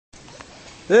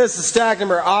This is stock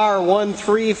number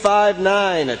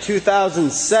R1359, a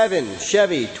 2007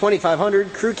 Chevy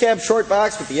 2500 crew cab short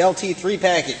box with the LT3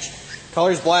 package.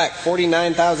 Color's black,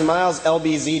 49,000 miles,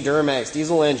 LBZ Duramax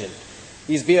diesel engine.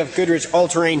 These BF Goodrich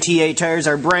all-terrain T8 tires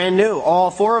are brand new, all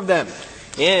 4 of them.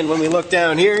 And when we look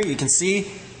down here, you can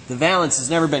see the valance has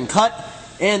never been cut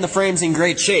and the frame's in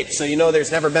great shape, so you know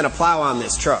there's never been a plow on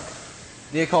this truck.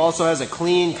 The vehicle also has a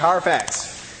clean Carfax.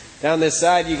 Down this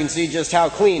side you can see just how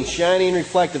clean, shiny and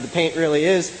reflective the paint really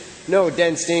is. No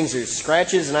dents, stings, or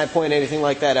scratches, and I point anything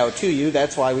like that out to you.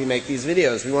 That's why we make these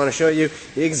videos. We want to show you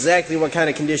exactly what kind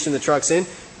of condition the truck's in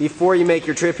before you make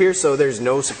your trip here, so there's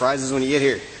no surprises when you get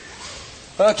here.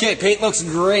 Okay, paint looks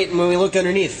great, and when we look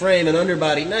underneath, frame and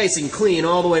underbody nice and clean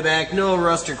all the way back, no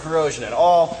rust or corrosion at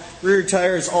all. Rear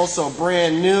tires also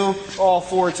brand new. All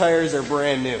 4 tires are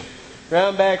brand new.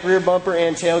 Round back, rear bumper,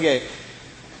 and tailgate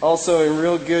also in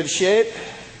real good shape.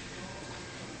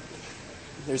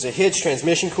 There's a hitch,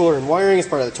 transmission cooler, and wiring as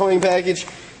part of the towing package.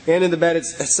 And in the bed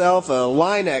itself, a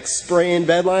Line-X spray-in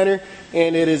bed liner,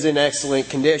 and it is in excellent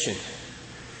condition.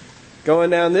 Going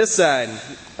down this side,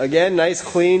 again, nice,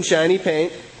 clean, shiny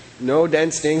paint. No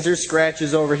dents, stings, or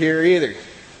scratches over here either.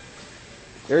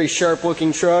 Very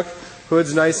sharp-looking truck.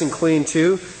 Hood's nice and clean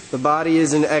too. The body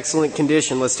is in excellent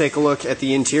condition. Let's take a look at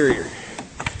the interior.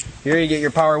 Here you get your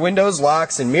power windows,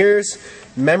 locks, and mirrors,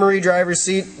 memory driver's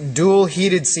seat, dual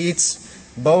heated seats,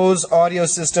 Bose audio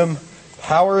system,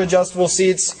 power adjustable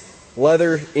seats,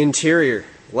 leather interior.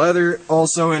 Leather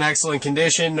also in excellent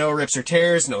condition, no rips or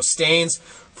tears, no stains.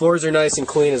 Floors are nice and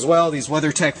clean as well. These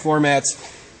WeatherTech floor mats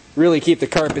really keep the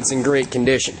carpets in great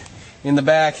condition. In the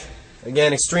back,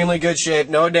 again, extremely good shape,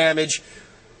 no damage.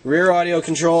 Rear audio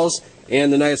controls,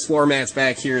 and the nice floor mats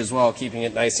back here as well, keeping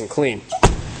it nice and clean.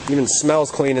 Even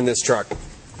smells clean in this truck.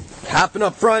 Hopping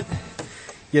up front,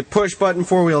 you get push button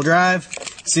 4-wheel drive.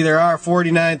 See, there are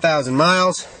 49,000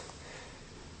 miles.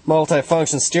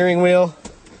 Multi-function steering wheel.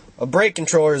 A brake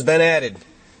controller has been added.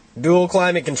 Dual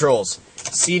climate controls,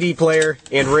 CD player,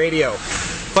 and radio.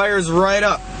 Fires right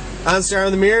up. OnStar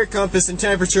on the mirror, compass and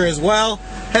temperature as well.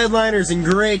 Headliner's in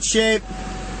great shape.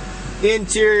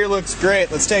 Interior looks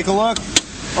great. Let's take a look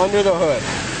under the hood.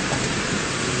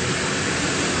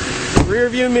 Rear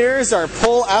view mirrors are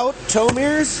pull-out tow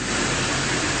mirrors.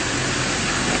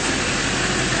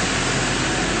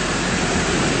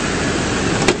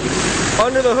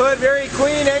 Under the hood, very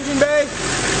clean engine bay,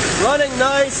 running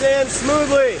nice and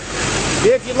smoothly.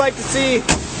 If you'd like to see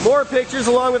more pictures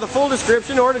along with a full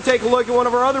description or to take a look at one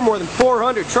of our other more than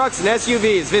 400 trucks and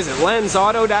SUVs, visit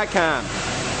lenzauto.com.